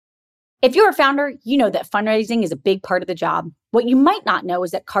If you're a founder, you know that fundraising is a big part of the job. What you might not know is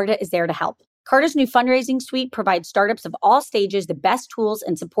that Carta is there to help. Carta's new fundraising suite provides startups of all stages the best tools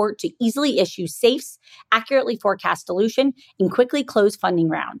and support to easily issue safes, accurately forecast dilution, and quickly close funding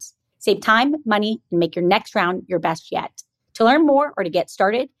rounds. Save time, money, and make your next round your best yet. To learn more or to get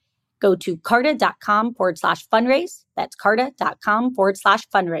started, go to carta.com/fundraise. That's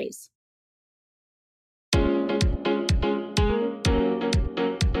carta.com/fundraise.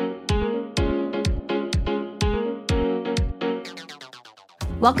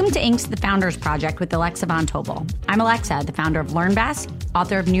 Welcome to Inc.'s The Founders Project with Alexa Von Tobel. I'm Alexa, the founder of LearnVest,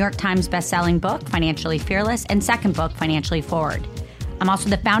 author of New York Times bestselling book, Financially Fearless, and second book, Financially Forward. I'm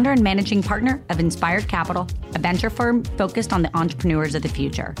also the founder and managing partner of Inspired Capital, a venture firm focused on the entrepreneurs of the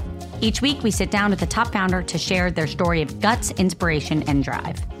future. Each week, we sit down with a top founder to share their story of guts, inspiration, and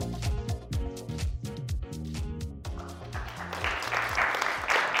drive.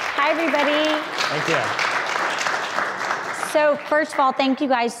 Hi, everybody. Thank you. So first of all, thank you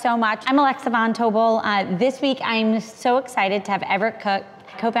guys so much. I'm Alexa Von Tobel. This week, I'm so excited to have Everett Cook,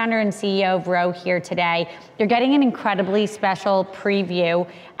 co-founder and CEO of Row, here today. You're getting an incredibly special preview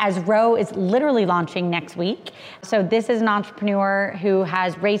as Row is literally launching next week. So this is an entrepreneur who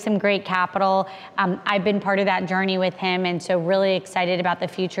has raised some great capital. I've been part of that journey with him, and so really excited about the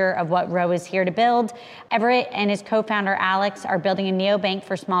future of what Row is here to build. Everett and his co-founder Alex are building a neobank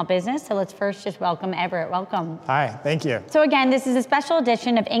for small business. So let's first just welcome Everett. Welcome. Hi, thank you. So again, this is a special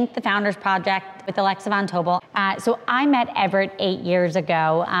edition of Inc. The Founders Project with Alexa Von Tobel. So I met Everett 8 years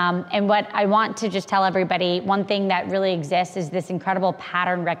ago, and what I want to just tell everybody, one thing that really exists is this incredible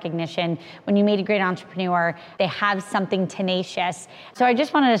pattern recognition. When you meet a great entrepreneur, they have something tenacious. So I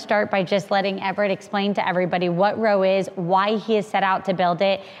just wanted to start by just letting Everett explain to everybody what Row is, why he has set out to build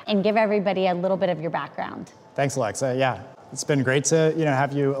it, and give everybody a little bit of your background. Thanks, Alexa. Yeah, it's been great to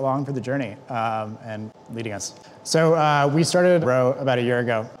have you along for the journey and leading us. So we started Row about a year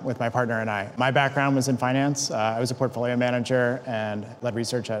ago with my partner and I. My background was in finance. I was a portfolio manager and led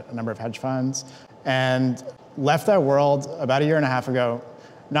research at a number of hedge funds, and left that world about a year and a half ago.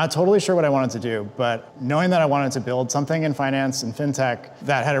 Not totally sure what I wanted to do, but knowing that I wanted to build something in finance and fintech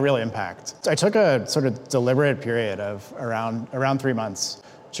that had a real impact. I took a sort of deliberate period of around 3 months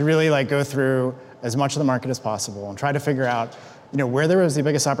to really go through as much of the market as possible and try to figure out where there was the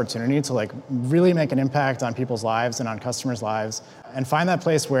biggest opportunity to really make an impact on people's lives and on customers' lives, and find that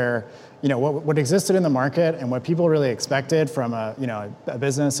place where what existed in the market and what people really expected from a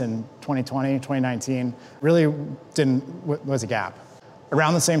business in 2020, 2019 really was a gap.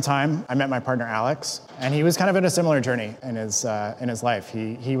 Around the same time, I met my partner Alex, and he was kind of in a similar journey in his life.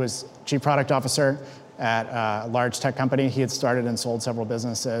 He was chief product officer at a large tech company. He had started and sold several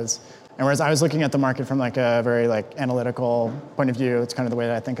businesses. And whereas I was looking at the market from a very analytical point of view, it's kind of the way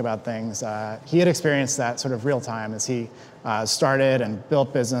that I think about things. He had experienced that sort of real time as he started and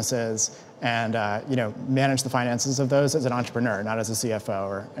built businesses and managed the finances of those as an entrepreneur, not as a CFO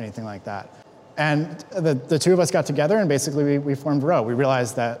or anything like that. And the two of us got together and basically we formed Row. We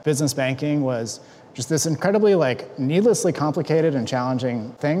realized that business banking was just this incredibly needlessly complicated and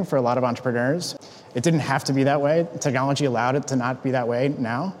challenging thing for a lot of entrepreneurs. It didn't have to be that way. Technology allowed it to not be that way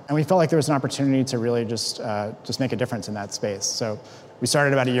now. And we felt like there was an opportunity to really just make a difference in that space. So we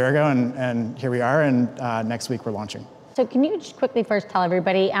started about a year ago and here we are, and next week we're launching. So can you just quickly first tell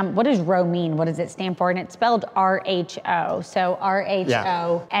everybody, what does Row mean? What does it stand for? And it's spelled R-H-O, so R-H-O.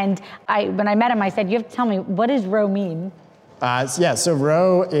 Yeah. And when I met him, I said, you have to tell me, what does Row mean? So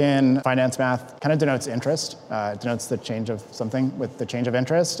Row in finance math kind of denotes interest. It denotes the change of something with the change of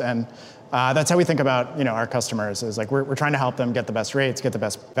interest. And that's how we think about our customers, is we're trying to help them get the best rates, get the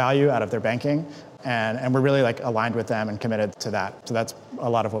best value out of their banking. And we're really aligned with them and committed to that. So that's a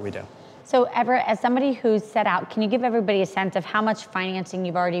lot of what we do. So Everett, as somebody who's set out, can you give everybody a sense of how much financing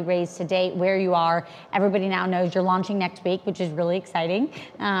you've already raised to date, where you are? Everybody now knows you're launching next week, which is really exciting.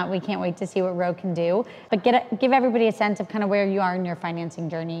 We can't wait to see what Row can do. But give everybody a sense of kind of where you are in your financing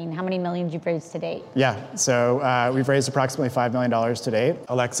journey and how many millions you've raised to date. Yeah, so we've raised approximately $5 million to date.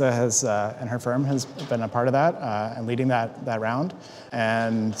 Alexa has, and her firm has been a part of that and leading that round.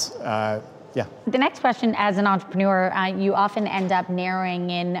 And yeah. The next question, as an entrepreneur, you often end up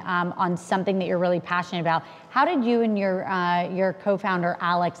narrowing in on something that you're really passionate about. How did you and your co-founder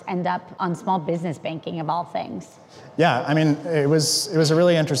Alex end up on small business banking of all things? Yeah, I mean, it was a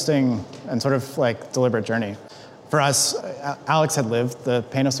really interesting and sort of deliberate journey. For us, Alex had lived the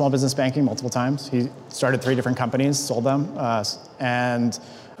pain of small business banking multiple times. He started 3 different companies, sold them, and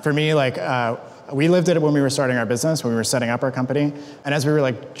for me, we lived it when we were starting our business, when we were setting up our company. And as we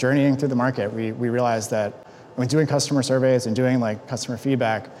were journeying through the market, we realized that when doing customer surveys and doing customer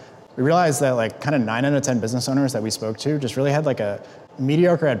feedback, we realized that like kind of 9 out of 10 business owners that we spoke to just really had like a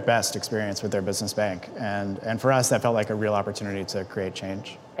mediocre at best experience with their business bank. And for us, that felt like a real opportunity to create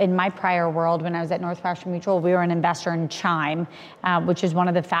change. In my prior world, when I was at Northwestern Mutual, we were an investor in Chime, which is one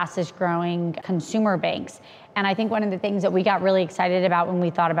of the fastest growing consumer banks. And I think one of the things that we got really excited about when we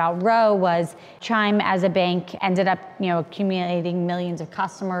thought about Row was Chime as a bank ended up, accumulating millions of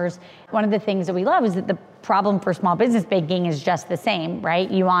customers. One of the things that we love is that the problem for small business banking is just the same,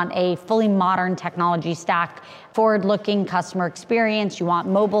 right? You want a fully modern technology stack, forward-looking customer experience, you want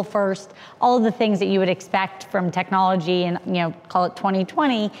mobile first, all of the things that you would expect from technology in, call it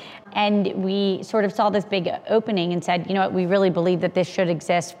 2020. And we sort of saw this big opening and said, we really believe that this should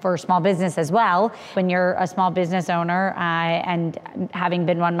exist for small business as well. When you're a small business owner, and having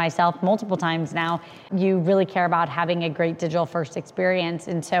been one myself multiple times now, you really care about having a great digital first experience.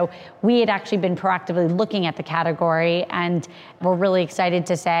 And so we had actually been proactively looking at the category, and we're really excited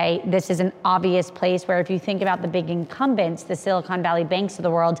to say this is an obvious place where if you think about the big incumbents, the Silicon Valley banks of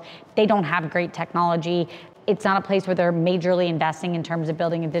the world, they don't have great technology. It's not a place where they're majorly investing in terms of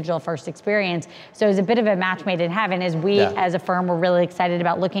building a digital first experience. So it was a bit of a match made in heaven as we, as a firm, were really excited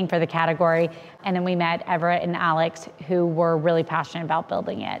about looking for the category. And then we met Everett and Alex, who were really passionate about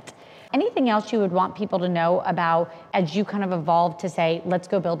building it. Anything else you would want people to know about as you kind of evolved to say, let's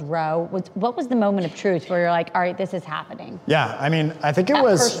go build Row? What was the moment of truth where you're like, all right, this is happening? Yeah, I mean, I think it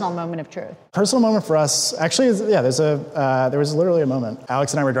was... personal moment of truth. Personal moment for us, actually, there was literally a moment.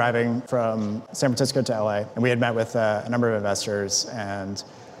 Alex and I were driving from San Francisco to LA, and we had met with a number of investors, and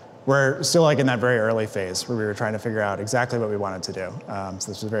we're still like in that very early phase where we were trying to figure out exactly what we wanted to do. So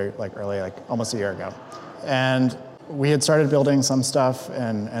this was very early, almost a year ago. And we had started building some stuff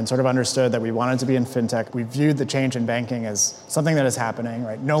and sort of understood that we wanted to be in fintech. We viewed the change in banking as something that is happening,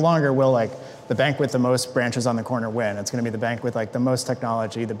 right? No longer will the bank with the most branches on the corner win. It's going to be the bank with the most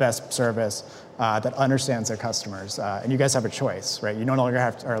technology, the best service that understands their customers. And you guys have a choice, right? You no longer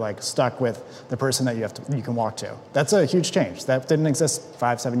are stuck with the person that you can walk to. That's a huge change. That didn't exist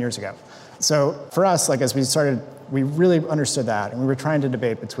 5-7 years ago. So for us, as we started, we really understood that, and we were trying to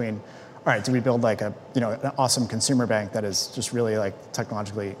debate between, all right, do we build an awesome consumer bank that is just really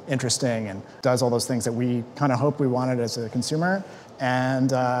technologically interesting and does all those things that we kind of hoped we wanted as a consumer?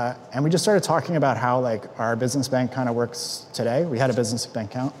 And we just started talking about how our business bank kind of works today. We had a business bank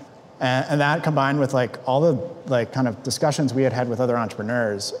account. And that combined with all the kind of discussions we had with other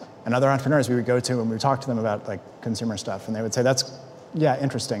entrepreneurs and other entrepreneurs we would go to and we would talk to them about consumer stuff. And they would say, that's,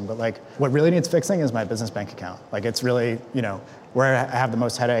 interesting, but what really needs fixing is my business bank account. It's really, where I have the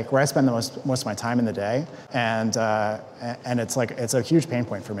most headache, where I spend the most of my time in the day. And it's it's a huge pain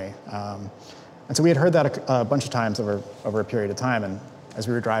point for me. And so we had heard that a bunch of times over a period of time. And as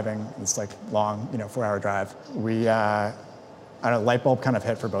we were driving, this long, 4-hour drive, a light bulb kind of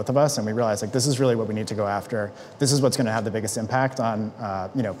hit for both of us, and we realized this is really what we need to go after. This is what's going to have the biggest impact on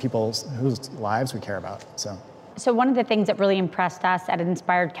people whose lives we care about. So one of the things that really impressed us at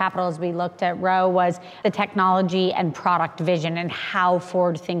Inspired Capital as we looked at Row was the technology and product vision and how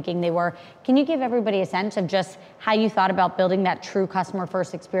forward-thinking they were. Can you give everybody a sense of just how you thought about building that true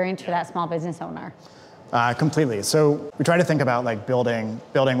customer-first experience for that small business owner? Completely. So we try to think about building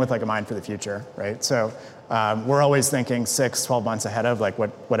with a mind for the future, right? So we're always thinking 6-12 months ahead of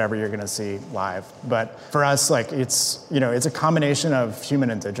whatever you're going to see live. But for us, it's a combination of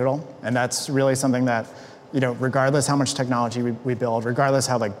human and digital, and that's really something that regardless how much technology we build, regardless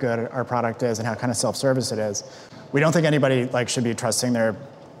how good our product is and how kind of self-service it is, we don't think anybody should be trusting their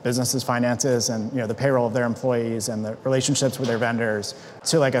business's finances and the payroll of their employees and the relationships with their vendors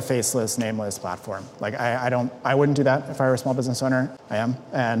to a faceless, nameless platform. I wouldn't do that if I were a small business owner. I am,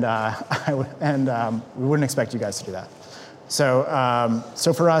 and we wouldn't expect you guys to do that.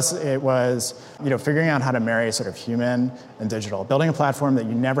 So for us, it was figuring out how to marry sort of human and digital, building a platform that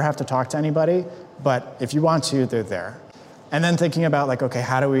you never have to talk to anybody, but if you want to, they're there. And then thinking about okay,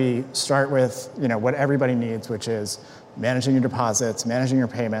 how do we start with what everybody needs, which is managing your deposits, managing your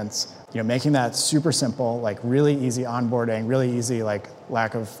payments, making that super simple, really easy onboarding, really easy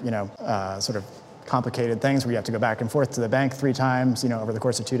lack of sort of complicated things where you have to go back and forth to the bank 3 times over the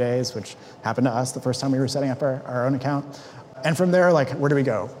course of 2 days, which happened to us the first time we were setting up our own account. And from there, where do we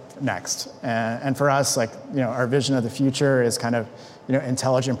go next? And for us, our vision of the future is kind of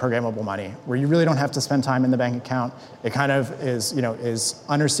intelligent programmable money, where you really don't have to spend time in the bank account. It kind of is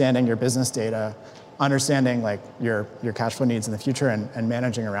understanding your business data, understanding your cash flow needs in the future and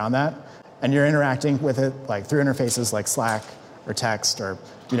managing around that. And you're interacting with it through interfaces like Slack or text or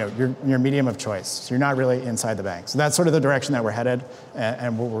your medium of choice. So you're not really inside the bank. So that's sort of the direction that we're headed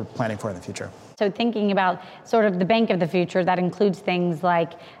and what we're planning for in the future. So thinking about sort of the bank of the future, that includes things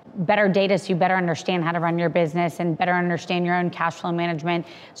like better data so you better understand how to run your business and better understand your own cash flow management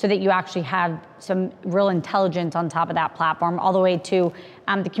so that you actually have some real intelligence on top of that platform, all the way to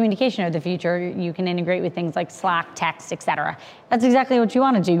the communication of the future. You can integrate with things like Slack, text, et cetera. That's exactly what you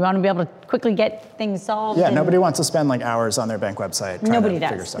want to do. You want to be able to quickly get things solved. Yeah, nobody wants to spend like hours on their bank website trying to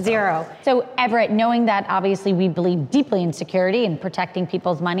figure stuff out. Zero. So Everett, knowing that obviously we believe deeply in security and protecting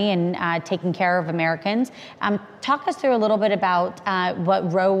people's money and taking care of Americans, talk us through a little bit about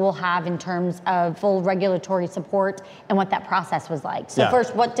what Row will have in terms of full regulatory support and what that process was like. So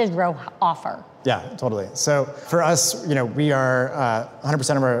first, what does Row offer? Yeah, totally. So for us, we are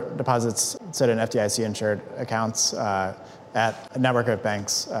 100% of our deposits sit in FDIC-insured accounts at a network of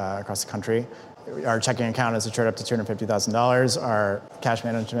banks across the country. Our checking account is insured up to $250,000. Our cash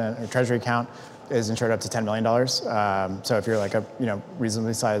management or treasury account is insured up to $10 million. So if you're like a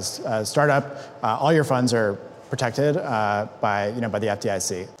reasonably sized startup, all your funds are protected by the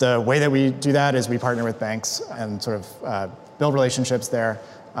FDIC. The way that we do that is we partner with banks and sort of build relationships there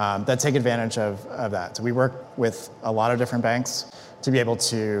that take advantage of that. So we work with a lot of different banks to be able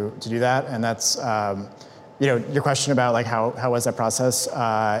to do that, and that's your question about like how was that process?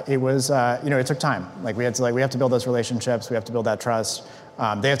 It was it took time. We have to build those relationships. We have to build that trust.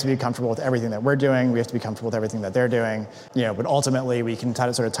 They have to be comfortable with everything that we're doing. We have to be comfortable with everything that they're doing. But ultimately we can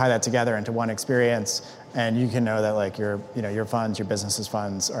sort of tie that together into one experience, and you can know that like your funds, your business's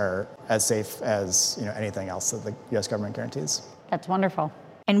funds are as safe as anything else that the U.S. government guarantees. That's wonderful.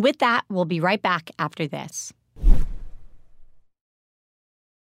 And with that, we'll be right back after this.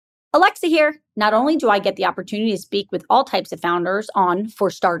 Alexa here. Not only do I get the opportunity to speak with all types of founders on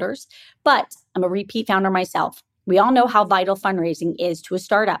For Starters, but I'm a repeat founder myself. We all know how vital fundraising is to a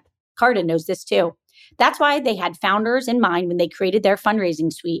startup. Carta knows this too. That's why they had founders in mind when they created their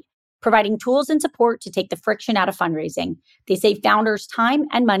fundraising suite, providing tools and support to take the friction out of fundraising. They save founders time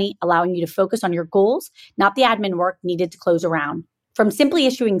and money, allowing you to focus on your goals, not the admin work needed to close a round. From simply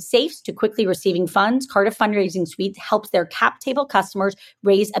issuing safes to quickly receiving funds, Carta Fundraising Suite helps their cap table customers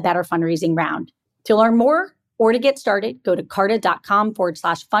raise a better fundraising round. To learn more or to get started, go to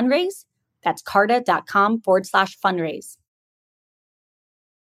carta.com/fundraise. That's carta.com/fundraise.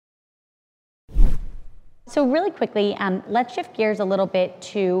 So really quickly, let's shift gears a little bit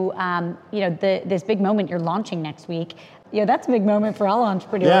to this big moment you're launching next week. That's a big moment for all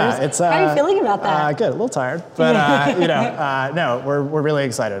entrepreneurs. Yeah, it's. How are you feeling about that? Good, a little tired, but no, we're really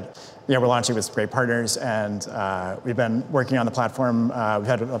excited. We're launching with great partners, and we've been working on the platform. We've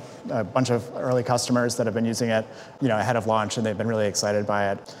had a bunch of early customers that have been using it, ahead of launch, and they've been really excited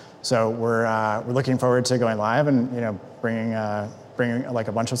by it. So we're looking forward to going live and bringing like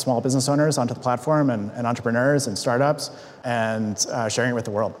a bunch of small business owners onto the platform and entrepreneurs and startups and sharing it with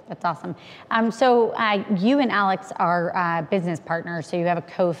the world. That's awesome. So you and Alex are business partners, so you have a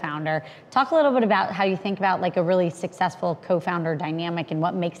co-founder. Talk a little bit about how you think about like a really successful co-founder dynamic and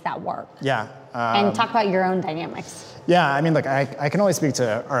what makes that work. Yeah. And talk about your own dynamics. Yeah, I mean, look, I can only speak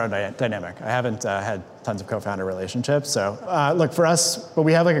to our own dynamic. I haven't had tons of co-founder relationships. So look, for us, but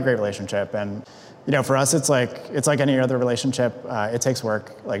we have like a great relationship, and for us, it's like any other relationship. It takes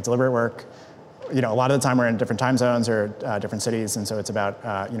work, like deliberate work. A lot of the time we're in different time zones or different cities, and so it's about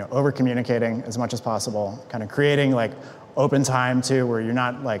over communicating as much as possible, kind of creating like open time too, where you're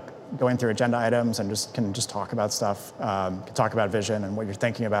not like going through agenda items and can talk about stuff, can talk about vision and what you're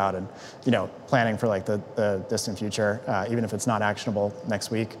thinking about, and planning for like the distant future, even if it's not actionable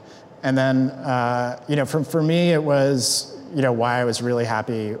next week. And then for me, it was why I was really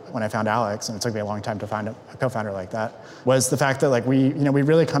happy when I found Alex, and it took me a long time to find a co-founder like that, was the fact that like we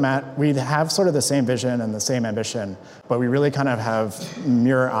really we have sort of the same vision and the same ambition, but we really kind of have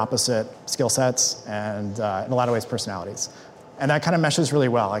mirror opposite skill sets and in a lot of ways personalities. And that kind of meshes really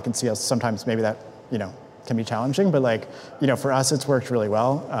well. I can see us sometimes maybe that can be challenging, but like for us it's worked really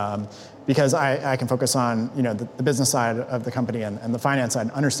well because I can focus on the business side of the company and the finance side,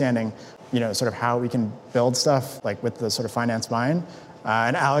 and understanding sort of how we can build stuff like with the sort of finance mind.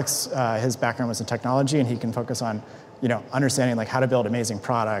 And Alex, his background was in technology, and he can focus on understanding like how to build amazing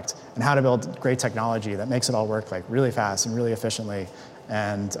product and how to build great technology that makes it all work like really fast and really efficiently.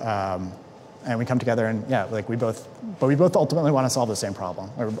 And we come together, and we both ultimately want to solve the same problem.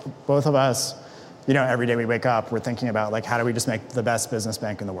 Both of us, every day we wake up, we're thinking about like how do we just make the best business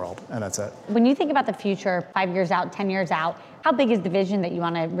bank in the world, and that's it. When you think about the future, 5 years out, 10 years out, how big is the vision that you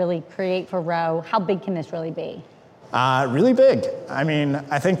want to really create for Row? How big can this really be? Really big. I mean,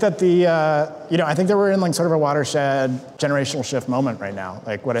 I think that I think that we're in like sort of a watershed generational shift moment right now.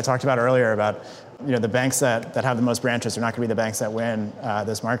 Like what I talked about earlier about, the banks that have the most branches are not going to be the banks that win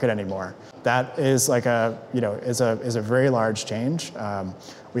this market anymore. That is like is a very large change.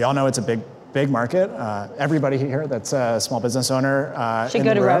 We all know it's a big market. Everybody here that's a small business owner should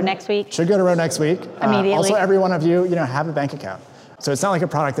go to Row next week. Should go to Row next week. Immediately. Also, every one of you, have a bank account. So it's not like a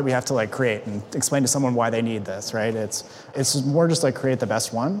product that we have to like create and explain to someone why they need this, right? It's more just like create the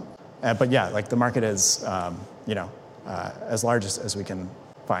best one. But yeah, like the market is, as large as we can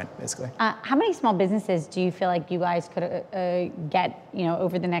find, basically. How many small businesses do you feel like you guys could get,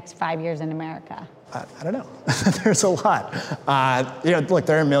 over the next 5 years in America? I don't know. There's a lot. Look,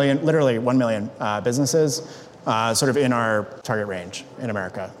 there are literally 1 million businesses sort of in our target range in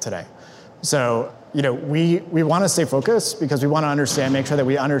America today. So, we want to stay focused because we want to make sure that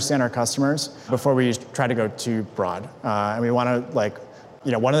we understand our customers before we try to go too broad. And we want to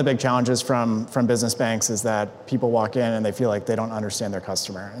one of the big challenges from business banks is that people walk in and they feel like they don't understand their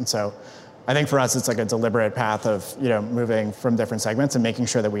customer. And so I think for us, it's like a deliberate path of, moving from different segments and making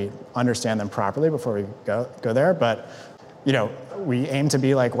sure that we understand them properly before we go there. But, we aim to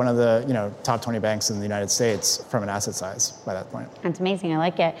be like one of the, top 20 banks in the United States from an asset size by that point. That's amazing. I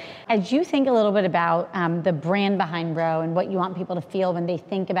like it. As you think a little bit about the brand behind Row and what you want people to feel when they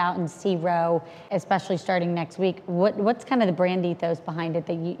think about and see Row, especially starting next week, what's kind of the brand ethos behind it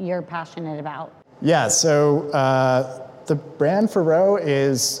that you're passionate about? Yeah, so the brand for Row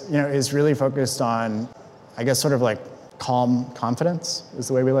is really focused on, I guess, sort of like calm confidence is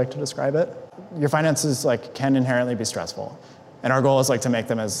the way we like to describe it. Your finances can inherently be stressful. And our goal is to make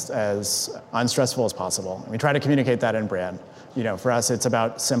them as unstressful as possible. And we try to communicate that in brand. For us, it's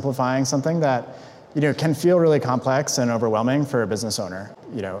about simplifying something that, can feel really complex and overwhelming for a business owner.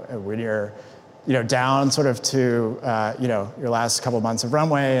 When you're, down sort of to, your last couple of months of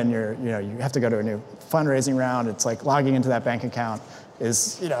runway and you have to go to a new fundraising round. It's like logging into that bank account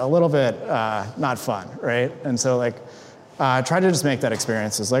is, a little bit not fun, right? And so try to just make that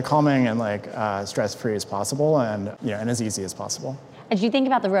experience as calming and stress-free as possible and and as easy as possible. As you think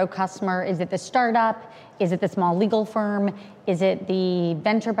about the Row customer, is it the startup? Is it the small legal firm? Is it the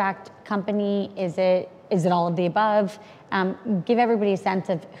venture-backed company? Is it all of the above? Give everybody a sense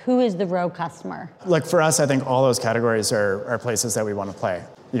of who is the Row customer. Look, for us, I think all those categories are places that we want to play.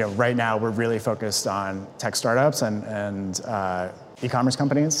 Right now we're really focused on tech startups and e-commerce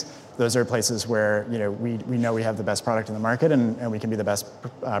companies. Those are places where we know we have the best product in the market and we can be the best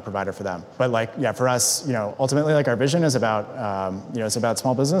provider for them. But for us, ultimately our vision is about it's about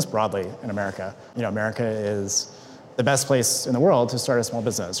small business broadly in America. America is the best place in the world to start a small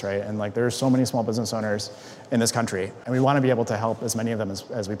business, right? And there are so many small business owners in this country, and we want to be able to help as many of them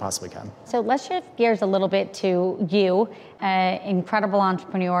as we possibly can. So let's shift gears a little bit to you, incredible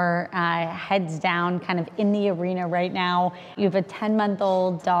entrepreneur, heads down, kind of in the arena right now. You have a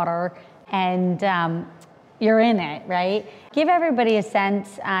 10-month-old daughter, and you're in it, right? Give everybody a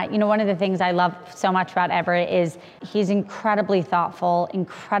sense. One of the things I love so much about Everett is he's incredibly thoughtful,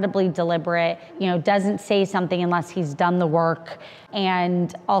 incredibly deliberate, doesn't say something unless he's done the work,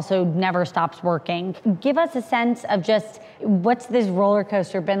 and also never stops working. Give us a sense of just what's this roller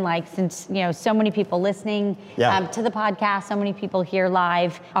coaster been like since, so many people listening to the podcast, so many people here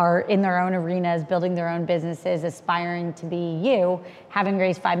live are in their own arenas, building their own businesses, aspiring to be you, having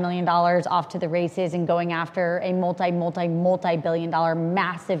raised $5 million off to the races and going after a multi-billion-dollar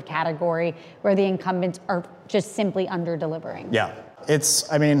massive category where the incumbents are just simply under-delivering. Yeah,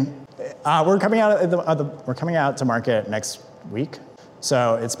 we're coming out to market next week.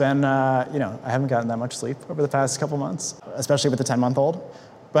 So it's been, I haven't gotten that much sleep over the past couple months, especially with the 10-month-old.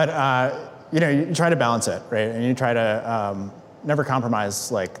 But, you try to balance it, right? And you try to never compromise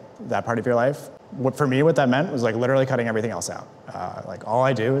that part of your life. For me, what that meant was literally cutting everything else out. All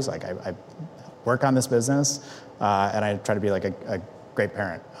I do is I work on this business, and I try to be a great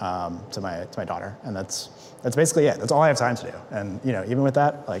parent to my daughter, and that's basically it. That's all I have time to do. And even with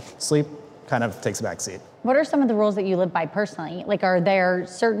that, sleep kind of takes a back seat. What are some of the rules that you live by personally? Are there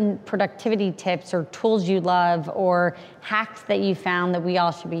certain productivity tips or tools you love or hacks that you found that we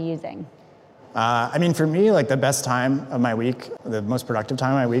all should be using? For me, the best time of my week, the most productive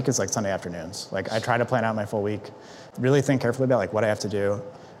time of my week is Sunday afternoons. I try to plan out my full week, really think carefully about what I have to do,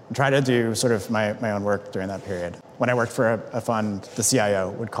 and try to do sort of my own work during that period. When I worked for a fund, the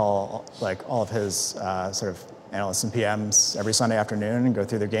CIO would call all of his sort of analysts and PMs every Sunday afternoon and go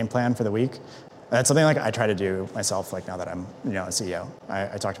through their game plan for the week. And that's something I try to do myself now that I'm a CEO.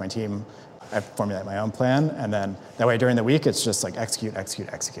 I talk to my team I formulate my own plan, and then that way during the week, it's just like execute.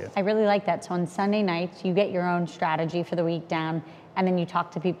 I really like that. So on Sunday nights, you get your own strategy for the week down, and then you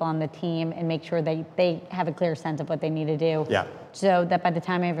talk to people on the team and make sure that they have a clear sense of what they need to do. Yeah. So that by the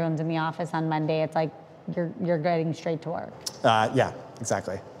time everyone's in the office on Monday, it's like you're getting straight to work. Yeah,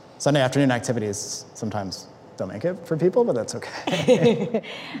 exactly. Sunday afternoon activities sometimes don't make it for people, but that's okay.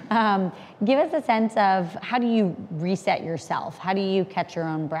 Give us a sense of how do you reset yourself? How do you catch your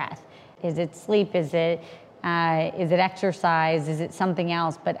own breath? Is it sleep? Is it exercise? Is it something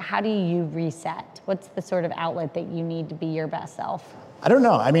else? But how do you reset? What's the sort of outlet that you need to be your best self? I don't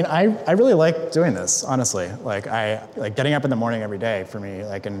know. I mean, I really like doing this, honestly. Like getting up in the morning every day for me,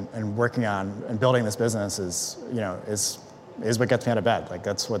 like and working on and building this business is what gets me out of bed. Like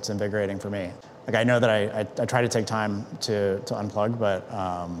that's what's invigorating for me. Like I know that I try to take time to unplug, but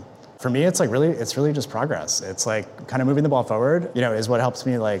for me, it's really just progress. It's like kind of moving the ball forward, is what helps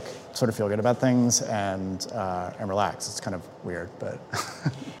me like sort of feel good about things and relax. It's kind of weird, but.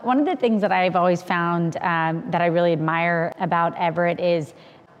 One of the things that I've always found that I really admire about Everett is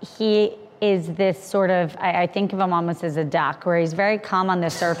he is this sort of, I think of him almost as a duck, where he's very calm on the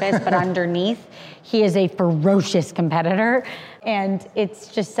surface, but underneath, he is a ferocious competitor. And it's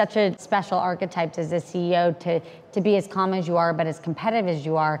just such a special archetype as a CEO to be as calm as you are, but as competitive as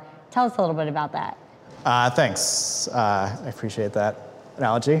you are. Tell us a little bit about that. Thanks. I appreciate that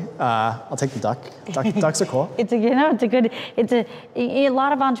analogy. I'll take the duck. Ducks are cool. A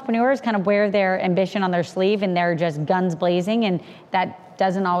lot of entrepreneurs kind of wear their ambition on their sleeve and they're just guns blazing, and that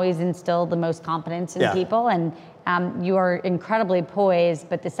doesn't always instill the most confidence in people. And you are incredibly poised,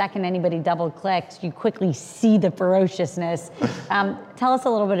 but the second anybody double clicks, you quickly see the ferociousness. Tell us a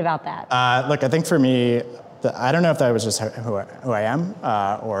little bit about that. Look, I think for me, I don't know if that was just who I am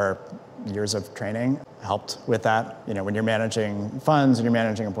or years of training helped with that. When you're managing funds and you're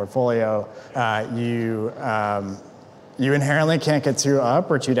managing a portfolio, you inherently can't get too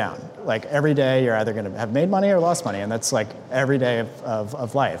up or too down. Like every day you're either going to have made money or lost money, and that's like every day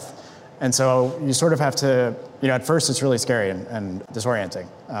of life. And so you sort of have to, at first it's really scary and disorienting.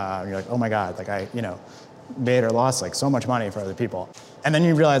 You're like, oh my God, like I made or lost like so much money for other people. And then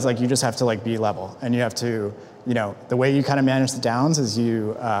you realize like you just have to like be level, and you have to, the way you kind of manage the downs is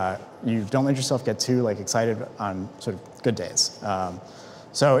you don't let yourself get too like excited on sort of good days.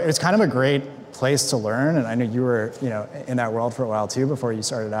 So it's kind of a great place to learn, and I know you were in that world for a while too before you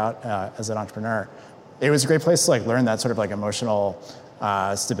started out as an entrepreneur. It was a great place to like learn that sort of like emotional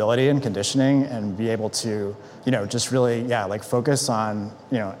stability and conditioning, and be able to just really like focus on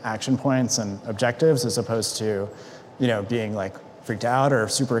action points and objectives as opposed to being like freaked out or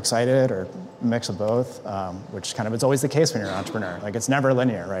super excited or a mix of both, which kind of is always the case when you're an entrepreneur. Like it's never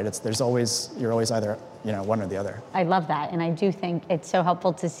linear, right? You're always either one or the other. I love that, and I do think it's so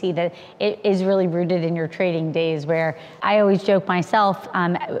helpful to see that it is really rooted in your trading days, where I always joke myself,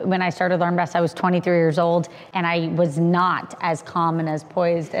 when I started LearnBest, I was 23 years old, and I was not as calm and as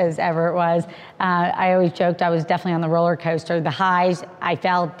poised as Everett was. I always joked I was definitely on the roller coaster. The highs I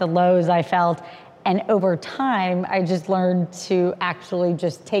felt, the lows I felt, and over time, I just learned to actually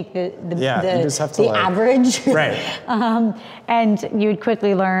just take the average. Right. And you would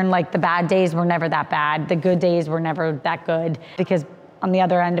quickly learn like the bad days were never that bad. The good days were never that good, because on the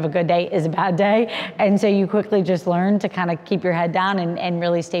other end of a good day is a bad day. And so you quickly just learn to kind of keep your head down and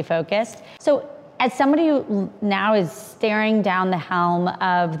really stay focused. So as somebody who now is staring down the helm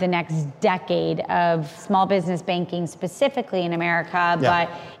of the next decade of small business banking, specifically in America, but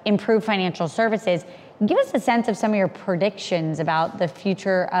improved financial services, give us a sense of some of your predictions about the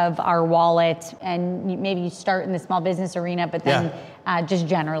future of our wallet, and maybe you start in the small business arena, but then just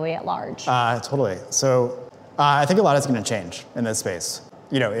generally at large. Totally. So I think a lot is going to change in this space.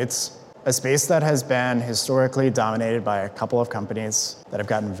 It's a space that has been historically dominated by a couple of companies that have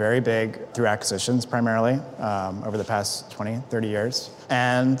gotten very big through acquisitions primarily over the past 20, 30 years.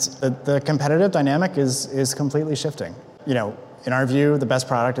 And the competitive dynamic is completely shifting. In our view, the best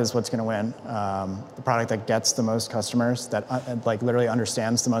product is what's going to win. The product that gets the most customers, that like literally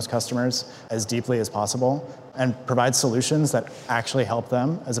understands the most customers as deeply as possible, and provides solutions that actually help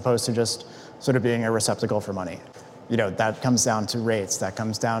them, as opposed to just sort of being a receptacle for money. That comes down to rates, that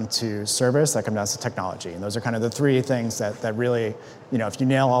comes down to service, that comes down to technology. And those are kind of the three things that really, if you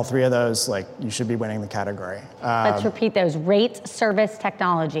nail all three of those, like you should be winning the category. Let's repeat those: rates, service,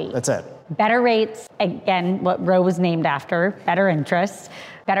 technology. That's it. Better rates, again, what Row was named after, better interest,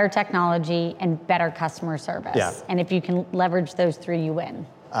 better technology, and better customer service. Yeah. And if you can leverage those three, you win.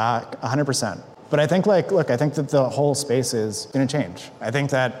 100%. But I think I think that the whole space is going to change. I think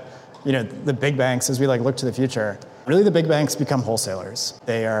that, the big banks, as we look to the future, really the big banks become wholesalers.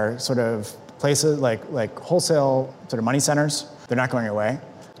 They are sort of places like wholesale sort of money centers, they're not going away,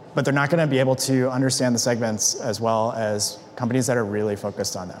 but they're not going to be able to understand the segments as well as companies that are really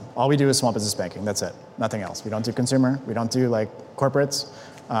focused on them. All we do is small business banking. That's it. Nothing else. We don't do consumer. We don't do like corporates.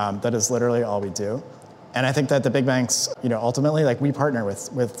 That is literally all we do. And I think that the big banks, ultimately, like we partner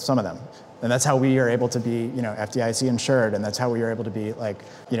with some of them. And that's how we are able to be, FDIC insured, and that's how we are able to be like,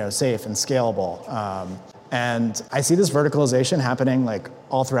 safe and scalable. And I see this verticalization happening like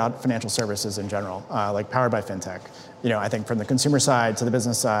all throughout financial services in general, like powered by fintech. I think from the consumer side to the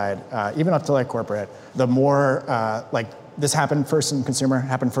business side, even up to like corporate, the more like this happened first in consumer,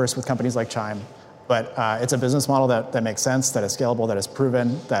 happened first with companies like Chime. But it's a business model that makes sense, that is scalable, that is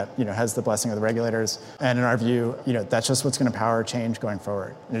proven, that has the blessing of the regulators. And in our view, that's just what's going to power change going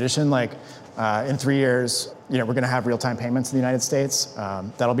forward. In addition, like in 3 years, we're going to have real-time payments in the United States.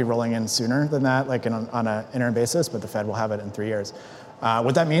 That'll be rolling in sooner than that, like on an interim basis, but the Fed will have it in 3 years.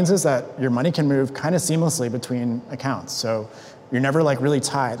 What that means is that your money can move kind of seamlessly between accounts. So you're never like really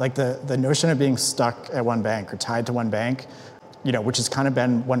tied. Like the notion of being stuck at one bank or tied to one bank, which has kind of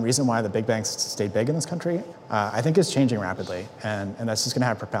been one reason why the big banks stay big in this country, I think is changing rapidly. And that's just going to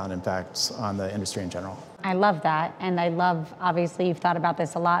have profound impacts on the industry in general. I love that. And I love, obviously, you've thought about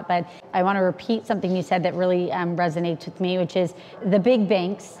this a lot, but I want to repeat something you said that really resonates with me, which is the big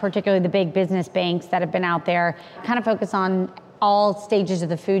banks, particularly the big business banks that have been out there, kind of focus on all stages of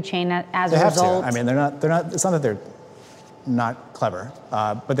the food chain as a result. They have to. I mean, they're not, it's not that they're not clever,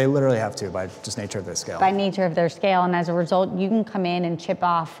 but they literally have to by just nature of their scale. By nature of their scale, and as a result, you can come in and chip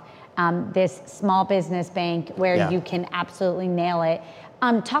off this small business bank where you can absolutely nail it.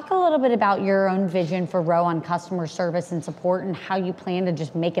 Talk a little bit about your own vision for Row on customer service and support and how you plan to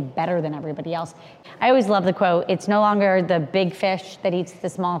just make it better than everybody else. I always love the quote, it's no longer the big fish that eats the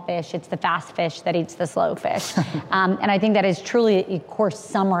small fish, it's the fast fish that eats the slow fish. And I think that is truly a course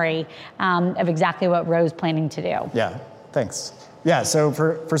summary of exactly what Row's planning to do. Yeah, thanks. Yeah, so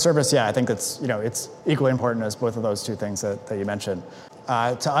for service, I think that's, it's equally important as both of those two things that you mentioned.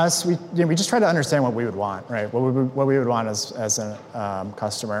 To us, we just try to understand what we would want, right? What we would want as a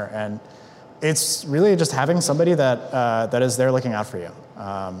customer, and it's really just having somebody that is there looking out for you.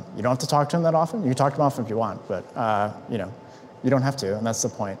 You don't have to talk to them that often. You can talk to them often if you want, but you don't have to, and that's the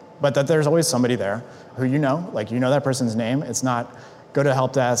point. But that there's always somebody there who that person's name. It's not go to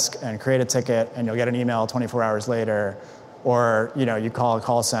help desk and create a ticket, and you'll get an email 24 hours later. Or you call a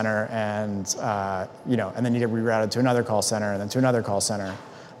call center and and then you get rerouted to another call center and then to another call center.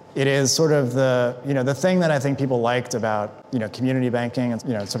 It is sort of the thing that I think people liked about community banking and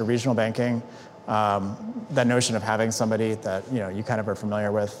sort of regional banking. That notion of having somebody that you kind of are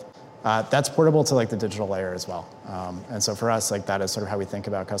familiar with. That's portable to like the digital layer as well. And so for us, like that is sort of how we think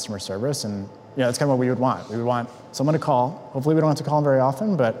about customer service, and that's kind of what we would want. We would want someone to call. Hopefully we don't have to call them very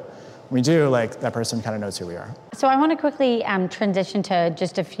often, but we do, like that person kind of knows who we are. So I want to quickly transition to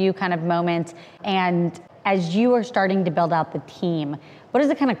just a few kind of moments. And as you are starting to build out the team, what is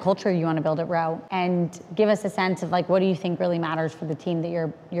the kind of culture you want to build at Row? And give us a sense of like, what do you think really matters for the team that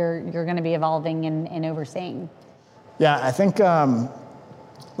you're going to be evolving and overseeing? Yeah, I think, I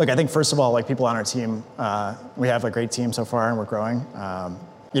think first of all, like people on our team, we have a great team so far and we're growing,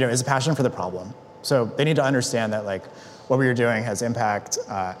 is a passion for the problem. So they need to understand that like, what we are doing has impact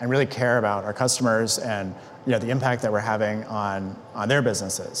and really care about our customers and the impact that we're having on their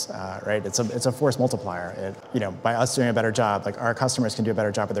businesses, right? It's a force multiplier. By us doing a better job, like our customers can do a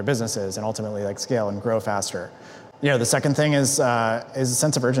better job with their businesses and ultimately like scale and grow faster. The second thing is a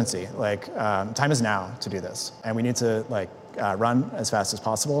sense of urgency. Like time is now to do this, and we need to run as fast as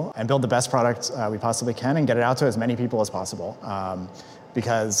possible and build the best product we possibly can and get it out to as many people as possible.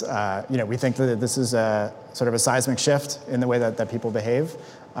 Because we think that this is a sort of a seismic shift in the way that people behave,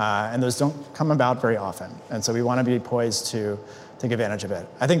 and those don't come about very often. And so we want to be poised to take advantage of it.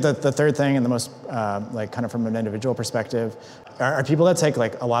 I think that the third thing, and the most kind of from an individual perspective, are people that take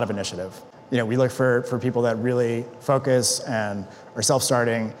like a lot of initiative. We look for people that really focus and are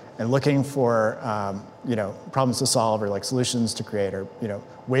self-starting and looking for problems to solve or like solutions to create or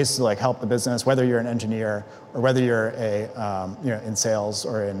ways to like help the business, whether you're an engineer or whether you're in sales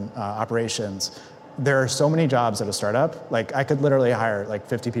or in operations. There are so many jobs at a startup. Like I could literally hire like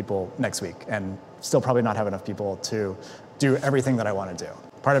 50 people next week and still probably not have enough people to do everything that I want to do.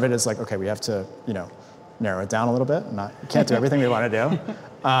 Part of it is like, okay, we have to narrow it down a little bit. Can't do everything we want to do.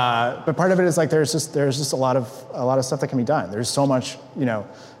 But part of it is like there's just a lot of stuff that can be done. There's so much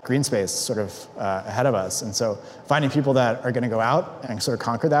green space sort of ahead of us, and so finding people that are going to go out and sort of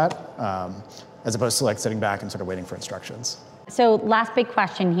conquer that, as opposed to like sitting back and sort of waiting for instructions. So last big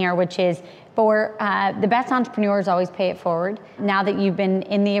question here, which is For the best entrepreneurs always pay it forward. Now that you've been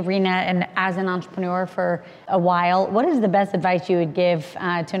in the arena and as an entrepreneur for a while, what is the best advice you would give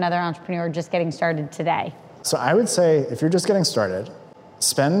to another entrepreneur just getting started today? So I would say if you're just getting started,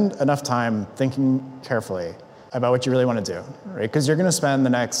 spend enough time thinking carefully about what you really want to do, right? Because you're going to spend the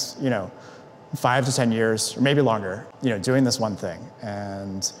next, 5 to 10 years, or maybe longer, doing this one thing.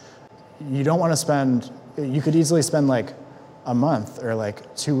 And you don't want to you could easily spend like a month or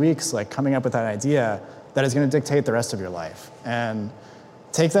like 2 weeks like coming up with that idea that is going to dictate the rest of your life. And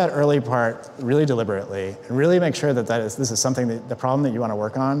take that early part really deliberately and really make sure that this is something the problem that you want to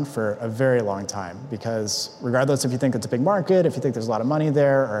work on for a very long time. Because regardless if you think it's a big market, if you think there's a lot of money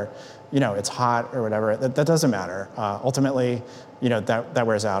there, or it's hot or whatever, that doesn't matter. Ultimately, that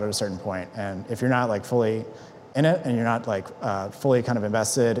wears out at a certain point. And if you're not like fully in it and you're not like fully kind of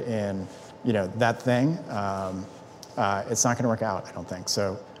invested in that thing, it's not going to work out, I don't think.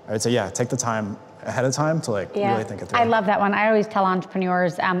 So I would say, take the time ahead of time to really think it through. I love that one. I always tell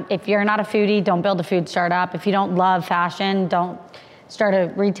entrepreneurs, if you're not a foodie, don't build a food startup. If you don't love fashion, don't start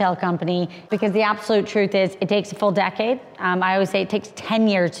a retail company, because the absolute truth is it takes a full decade. I always say it takes 10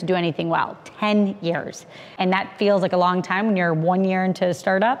 years to do anything well, 10 years. And that feels like a long time when you're 1 year into a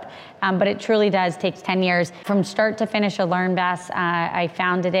startup, but it truly does take 10 years. From start to finish of LearnVest, I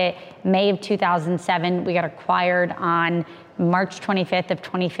founded it May of 2007. We got acquired on March 25th of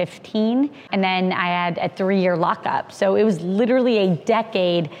 2015, and then I had a 3-year lockup. So it was literally a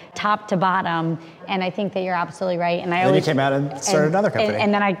decade, top to bottom. And I think that you're absolutely right. And then you came out and started another company.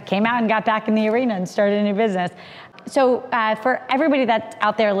 And then I came out and got back in the arena and started a new business. So for everybody that's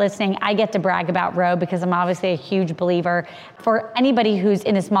out there listening, I get to brag about Row because I'm obviously a huge believer. For anybody who's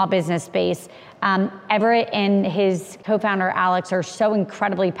in a small business space, Everett and his co-founder Alex are so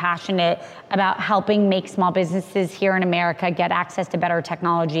incredibly passionate about helping make small businesses here in America get access to better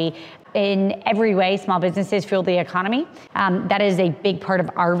technology. In every way, small businesses fuel the economy. That is a big part of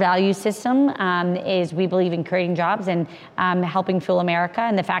our value system, is we believe in creating jobs and helping fuel America.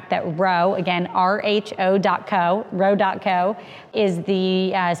 And the fact that Row, again, RHO.co, Row.co, is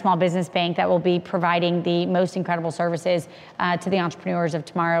the small business bank that will be providing the most incredible services to the entrepreneurs of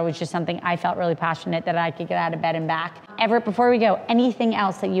tomorrow, which is something I felt really passionate that I could get out of bed and back. Everett, before we go, anything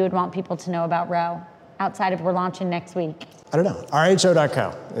else that you would want people to know about Row outside of we're launching next week? I don't know.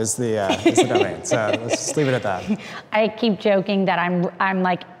 RHO.co is the domain. So let's just leave it at that. I keep joking that I'm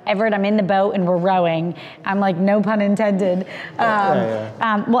like, Everett, I'm in the boat and we're rowing. I'm like, no pun intended.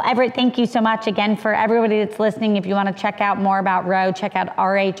 Well, Everett, thank you so much again. For everybody that's listening, if you want to check out more about Row, check out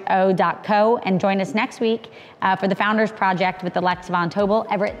RHO.co and join us next week for the Founders Project with Alexa Von Tobel.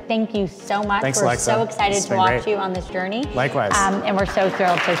 Everett, thank you so much. Thanks, we're Alexa. So excited to watch you on this journey. Likewise. And we're so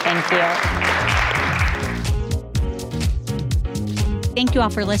thrilled, so thank you. Thank you all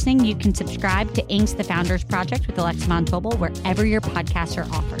for listening. You can subscribe to Inc.'s The Founders Project with Alexa Von Tobel wherever your podcasts are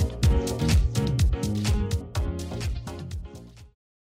offered.